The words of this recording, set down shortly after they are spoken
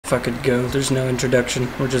fucking go. There's no introduction.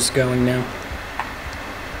 We're just going now.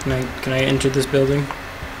 Can I enter this building?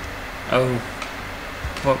 Oh.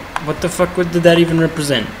 What the fuck did that even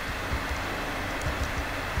represent?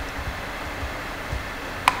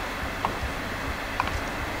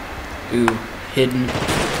 Ooh, hidden.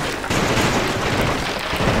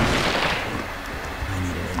 I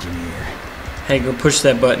need an engineer. Hey, go push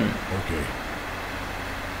that button. Okay.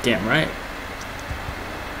 Damn right.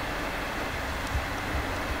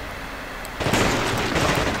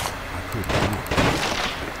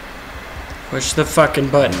 Push the fucking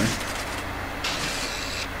button.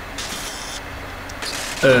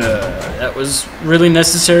 That was really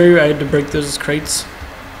necessary. I had to break those crates.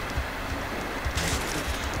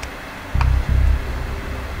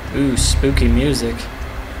 Ooh, spooky music.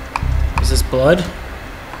 Is this blood?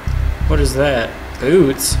 What is that?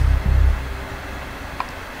 Boots?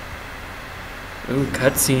 Ooh,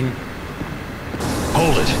 cutscene.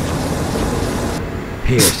 Hold it!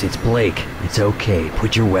 Pierce, it's Blake. It's okay.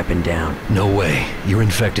 Put your weapon down. No way. You're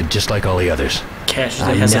infected just like all the others. Cash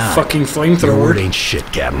has a fucking flamethrower. Your word ain't shit,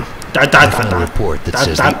 Captain. I found a report that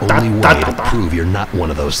says the only way to prove you're not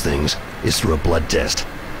one of those things is through a blood test.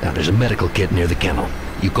 Now, there's a medical kit near the kennel.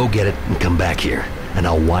 You go get it and come back here, and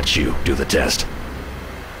I'll watch you do the test.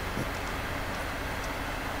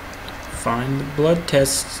 Find the blood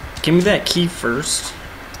test. Give me that key first.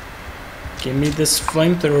 Give me this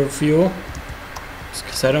flamethrower fuel.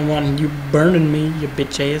 Because I don't want you burning me, you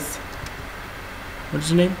bitch ass. What's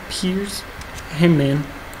your name? Pierce? Hey, man.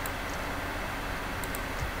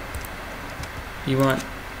 You want...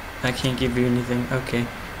 I can't give you anything. Okay.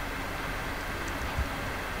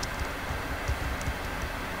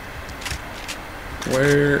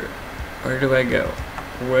 Where do I go?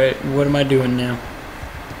 What am I doing now?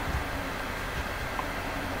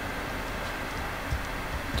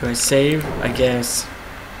 Do I save? I guess.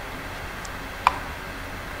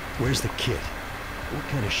 Where's the kid? What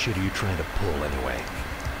kind of shit are you trying to pull anyway?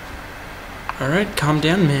 Alright, calm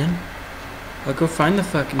down, man. I'll go find the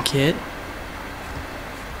fucking kid.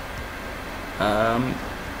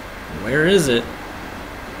 Where is it?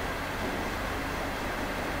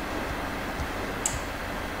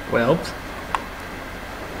 Welp.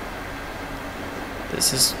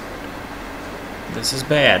 This is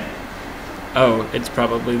bad. Oh, it's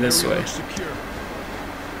probably this way.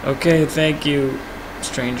 Okay, thank you,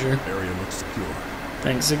 stranger. Area looks secure.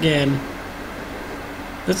 Thanks again.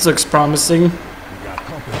 This looks promising. We got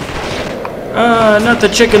company. Not the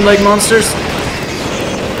chicken leg monsters.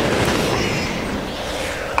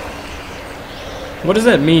 What does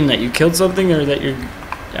that mean? That you killed something or that you're...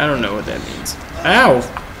 I don't know what that means. Ow!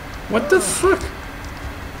 What the fuck?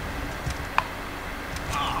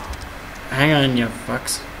 Hang on, you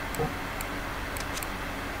fucks.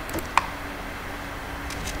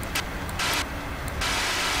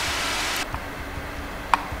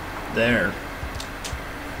 There.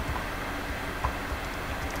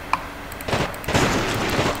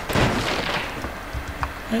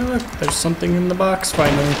 Hey look, there's something in the box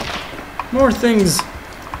finally. More things!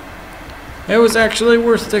 It was actually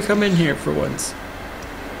worth to come in here for once.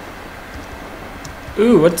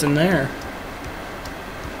 Ooh, what's in there?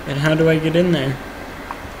 And how do I get in there?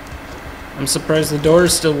 I'm surprised the door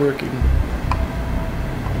is still working.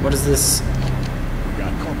 What is this? We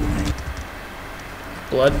got company.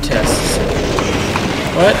 Blood tests.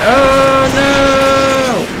 What? Oh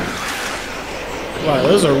no! Wow,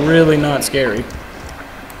 those are really not scary.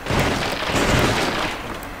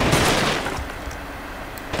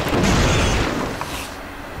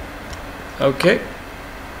 Okay.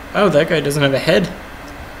 Oh, that guy doesn't have a head.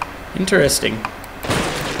 Interesting.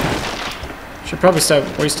 Should probably stop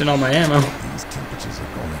wasting all my ammo. These temperatures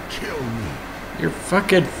are gonna kill me. You're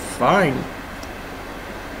fucking fine.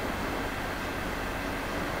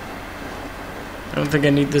 I don't think I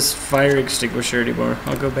need this fire extinguisher anymore.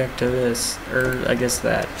 I'll go back to this. Or, I guess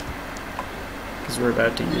that. Because we're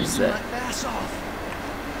about to use that.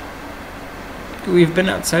 We've been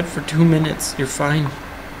outside for 2 minutes. You're fine.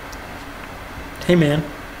 Hey, man.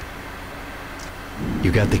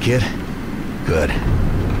 You got the kid? Good.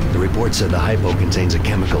 The report said the hypo contains a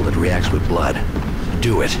chemical that reacts with blood.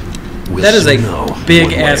 Do it. We'll that is a big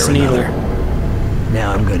know, ass needle.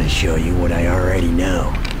 Now I'm gonna show you what I already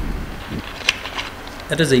know.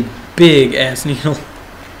 That is a big ass needle.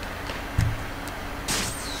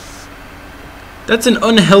 That's an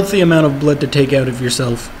unhealthy amount of blood to take out of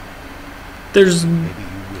yourself. There's... Maybe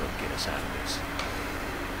you will get us out of this.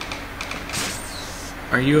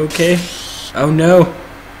 Are you okay? Oh no.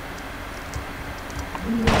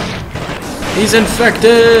 He's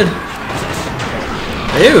infected!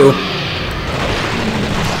 Ew.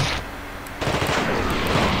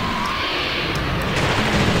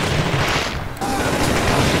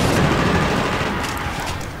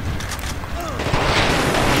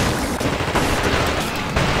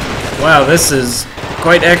 Wow, this is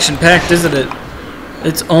quite action-packed, isn't it?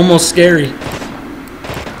 It's almost scary.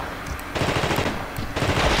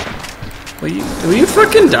 Will you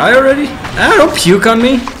fucking die already? Ah, don't puke on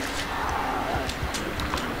me.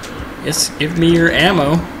 Yes, give me your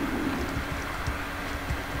ammo.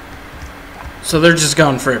 So they're just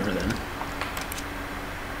gone forever then.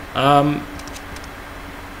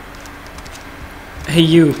 Hey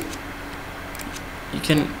you.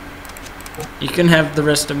 You can have the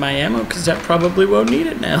rest of my ammo, because I probably won't need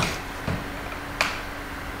it now.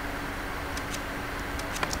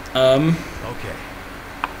 Okay.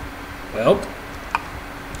 Well,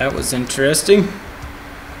 that was interesting.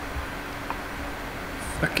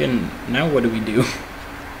 Fucking, now what do we do?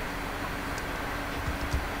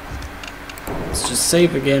 Let's just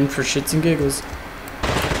save again for shits and giggles.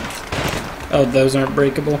 Oh, those aren't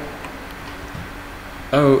breakable.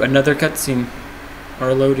 Oh, another cutscene. Or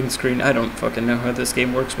a loading screen. I don't fucking know how this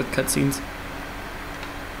game works with cutscenes.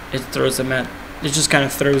 It throws them out. It just kind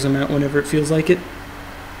of throws them out whenever it feels like it.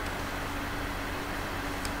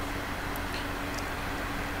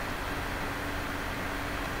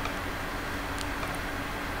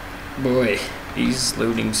 Boy, these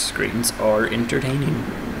loading screens are entertaining.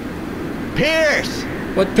 Pierce!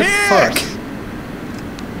 What the Pierce! fuck?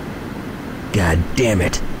 God damn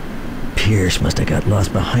it. Pierce must have got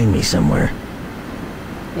lost behind me somewhere.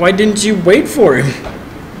 Why didn't you wait for him?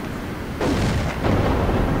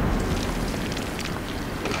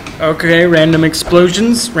 Okay, random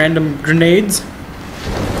explosions, random grenades.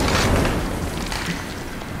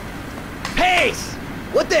 Pace!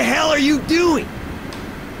 What the hell are you doing?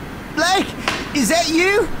 Blake, is that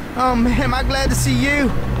you? Oh man, am I glad to see you.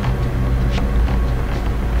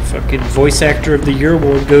 Fucking voice actor of the year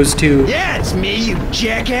award goes to... Yeah, it's me, you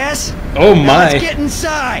jackass. Oh Now my. let's get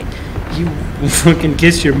inside. You fucking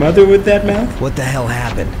kiss your mother with that mouth? What the hell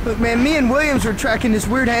happened? Look man, me and Williams were tracking this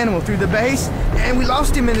weird animal through the base, and we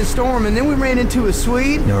lost him in the storm, and then we ran into a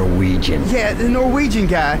Swede. Norwegian. Yeah, the Norwegian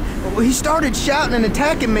guy. Well, he started shouting and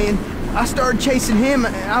attacking me, and I started chasing him,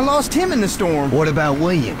 and I lost him in the storm. What about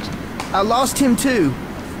Williams? I lost him too.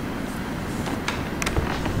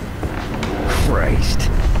 Christ.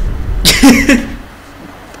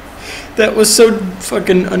 That was so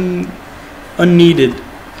fucking unneeded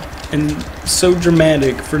and so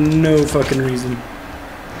dramatic for no fucking reason.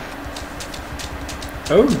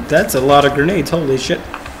 Oh, that's a lot of grenades. Holy shit.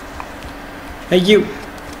 Hey, you.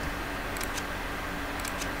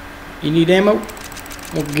 You need ammo?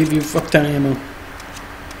 We'll give you a fuck ton of ammo.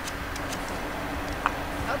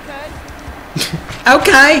 Okay.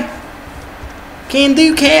 Okay. Can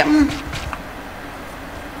do, Captain.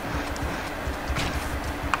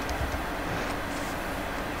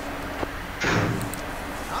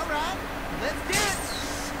 All right, let's do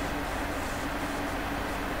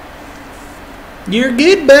it. You're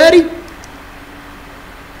good, buddy.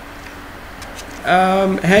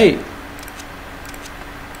 Hey.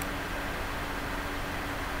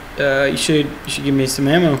 You should give me some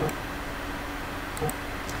ammo.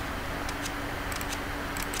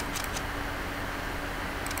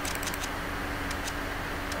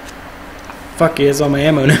 Fuck, he has all my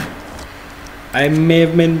ammo now. I may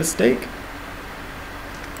have made a mistake.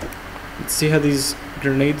 Let's see how these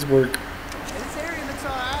grenades work. This area looks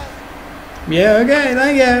alright. Yeah, okay,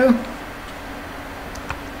 thank you.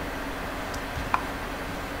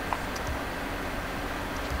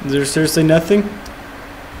 Is there seriously nothing?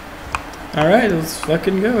 Alright, let's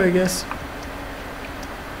fucking go, I guess.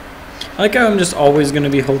 I like how I'm just always gonna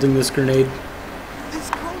be holding this grenade. This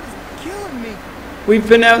cold is killing me. We've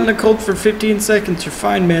been out in the cold for 15 seconds. You're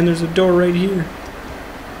fine, man. There's a door right here.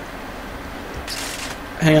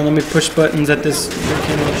 Hang on, let me push buttons at this.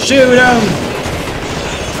 Shoot him!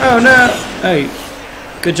 Oh no! Hey,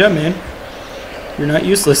 good job, man. You're not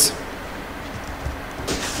useless.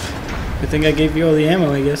 I think I gave you all the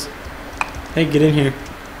ammo, I guess. Hey, get in here.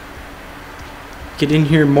 Get in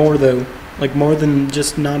here more, though. Like, more than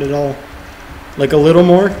just not at all. Like, a little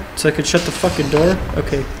more, so I could shut the fucking door?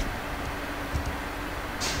 Okay.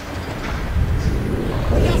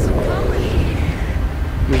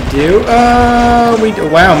 We do? We do.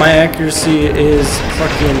 Wow, my accuracy is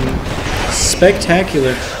fucking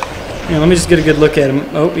spectacular. Yeah, let me just get a good look at him.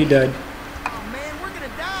 Oh, he died. Oh man, we're gonna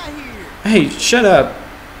die here. Hey, shut up.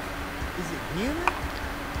 Is it human?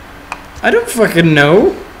 I don't fucking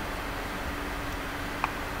know.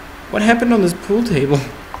 What happened on this pool table?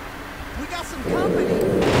 We got some company.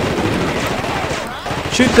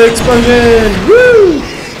 Shoot the explosion! Woo!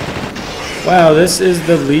 Wow, this is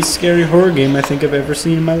the least scary horror game I think I've ever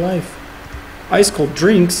seen in my life. Ice cold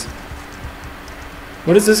drinks.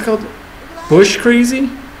 What is this called? Bush crazy?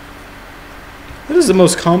 That is the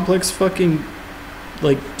most complex fucking,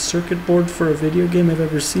 like, circuit board for a video game I've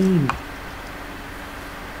ever seen.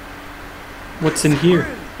 What's in here?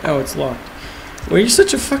 Oh, it's locked. Well, you're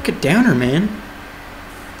such a fucking downer, man.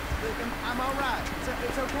 I'm alright.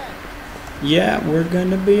 It's okay. Yeah, we're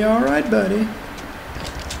gonna be alright, buddy.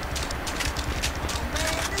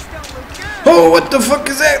 Oh, what the fuck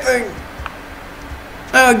is that thing?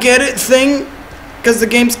 Oh, get it? Thing? Because the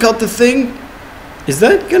game's called The Thing? Is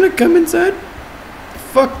that gonna come inside?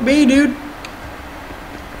 Fuck me, dude.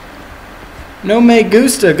 No me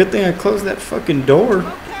gusta. Good thing I closed that fucking door.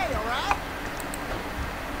 Okay, alright?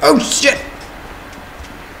 Oh, shit!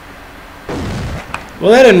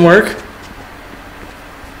 Well, that didn't work.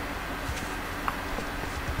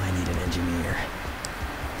 I need an engineer.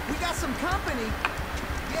 We got some company.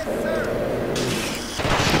 Yes, sir.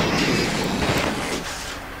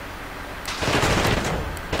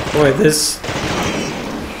 Boy,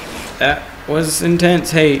 that was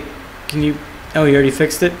intense. Hey, can you... Oh, you already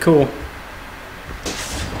fixed it? Cool.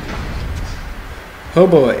 Oh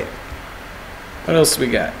boy. What else we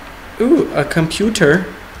got? Ooh, a computer.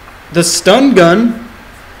 The stun gun.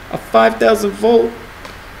 A 5,000 volt.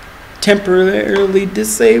 Temporarily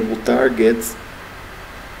disable targets.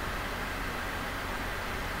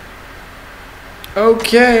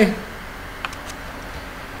 Okay.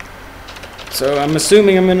 So I'm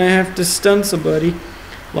assuming I'm gonna have to stun somebody.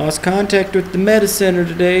 Lost contact with the meta center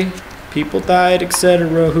today. People died,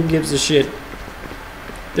 etc. Who gives a shit?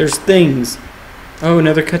 There's things. Oh,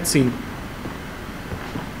 another cutscene.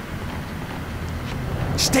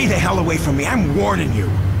 Stay the hell away from me, I'm warning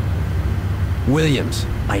you. Williams,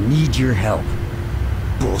 I need your help.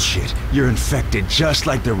 Bullshit. You're infected just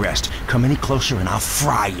like the rest. Come any closer and I'll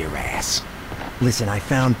fry your ass. Listen, I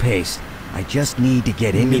found Pace. I just need to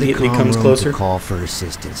get into the Immediately comm comes room closer. to call for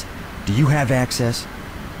assistance. Do you have access?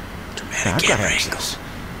 I've got access.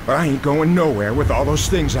 But I ain't going nowhere with all those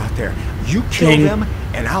things out there. You kill Thing. them,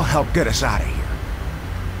 and I'll help get us out of here.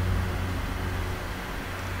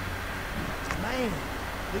 Man,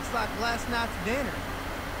 looks like last night's dinner.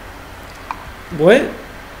 What?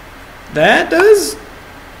 That does?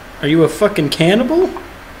 Are you a fucking cannibal?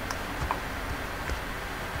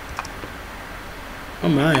 Oh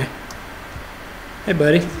my. Hey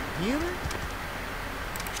buddy. Is it human?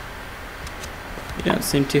 You don't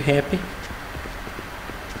seem too happy.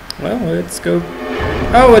 Well, let's go.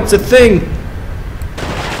 Oh, it's a thing!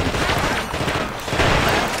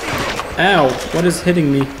 Ow, what is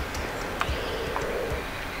hitting me?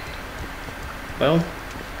 Well,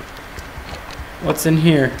 what's in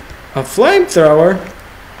here? A flamethrower?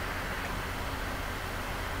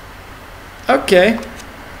 Okay.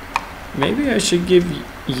 Maybe I should give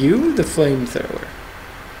you the flamethrower.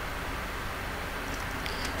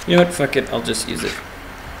 You know what? Fuck it. I'll just use it.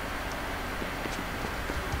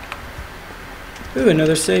 Ooh,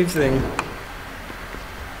 another save thing.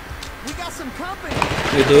 We got some company.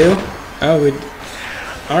 We do? Oh, we...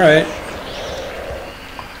 Alright.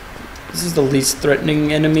 This is the least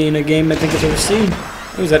threatening enemy in a game I think I've ever seen.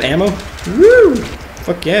 Oh, is that ammo? Woo!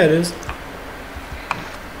 Fuck yeah, it is.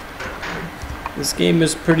 This game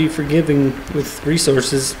is pretty forgiving with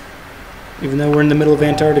resources, even though we're in the middle of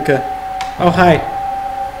Antarctica. Oh, hi.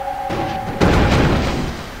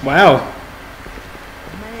 Wow.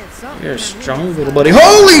 Man, something. You're a strong little buddy.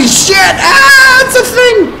 Holy shit! Ah, it's a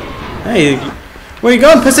thing! Hey, where you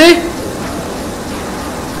going, pussy?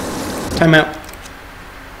 Time out.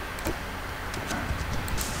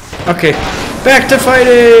 Okay, back to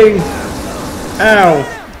fighting!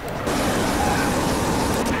 Ow.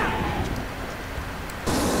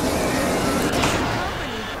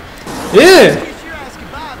 Yeah! Kiss your ass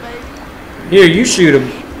goodbye, baby. Here, you shoot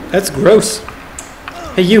him. That's gross.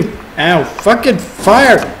 Hey, you. Ow. Fucking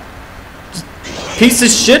fire! Piece of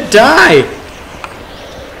shit, die!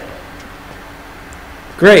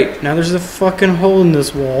 Great. Now there's a fucking hole in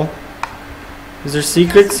this wall. Is there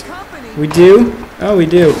secrets? Company. We do? Oh, we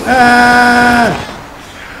do. Ah!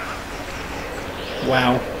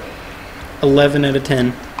 Wow. 11 out of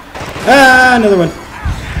 10. Ah, another one.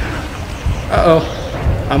 Uh-oh.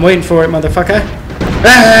 I'm waiting for it, motherfucker.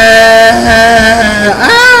 Ah!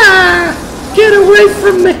 Ah! Get away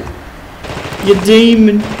from me! You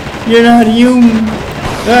demon. You're not human.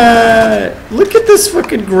 Ah! Look at this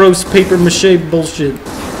fucking gross paper mache bullshit.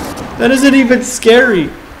 That isn't even scary.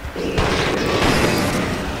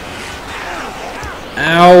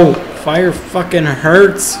 Ow. Fire fucking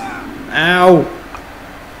hurts. Ow.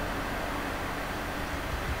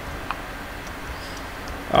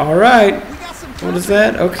 Alright. What is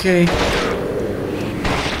that? Okay.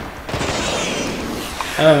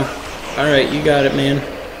 Oh. Alright, you got it, man.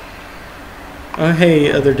 Oh,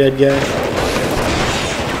 hey, other dead guy.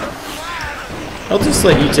 I'll just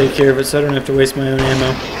let you take care of it so I don't have to waste my own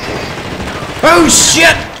ammo. Oh,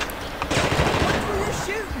 shit!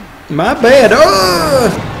 My bad.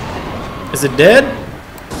 Oh! Is it dead?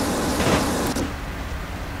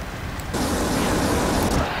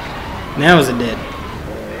 Now is it dead?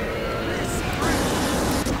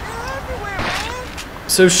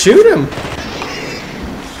 So shoot him!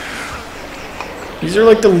 These are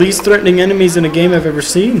like the least threatening enemies in a game I've ever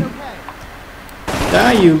seen.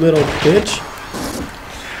 Die, you little bitch.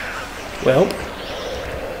 Well.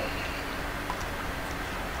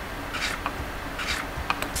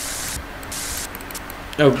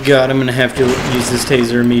 Oh god, I'm gonna have to use this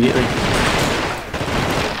taser immediately.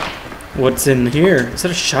 What's in here? Is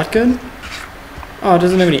that a shotgun? Oh, it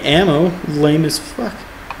doesn't have any ammo. Lame as fuck.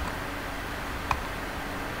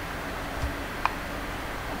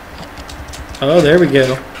 Oh, there we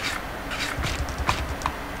go.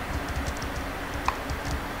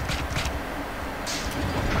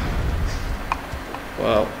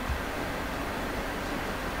 Wow.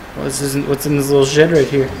 What's in this little shed right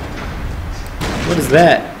here? What is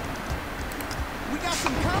that? We got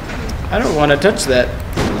some company. I don't want to touch that.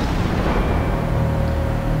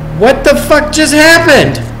 What the fuck just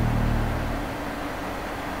happened?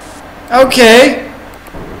 Okay.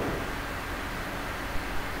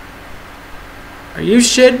 Are you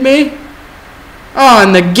shitting me? Oh,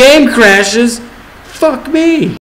 and the game crashes? Fuck me.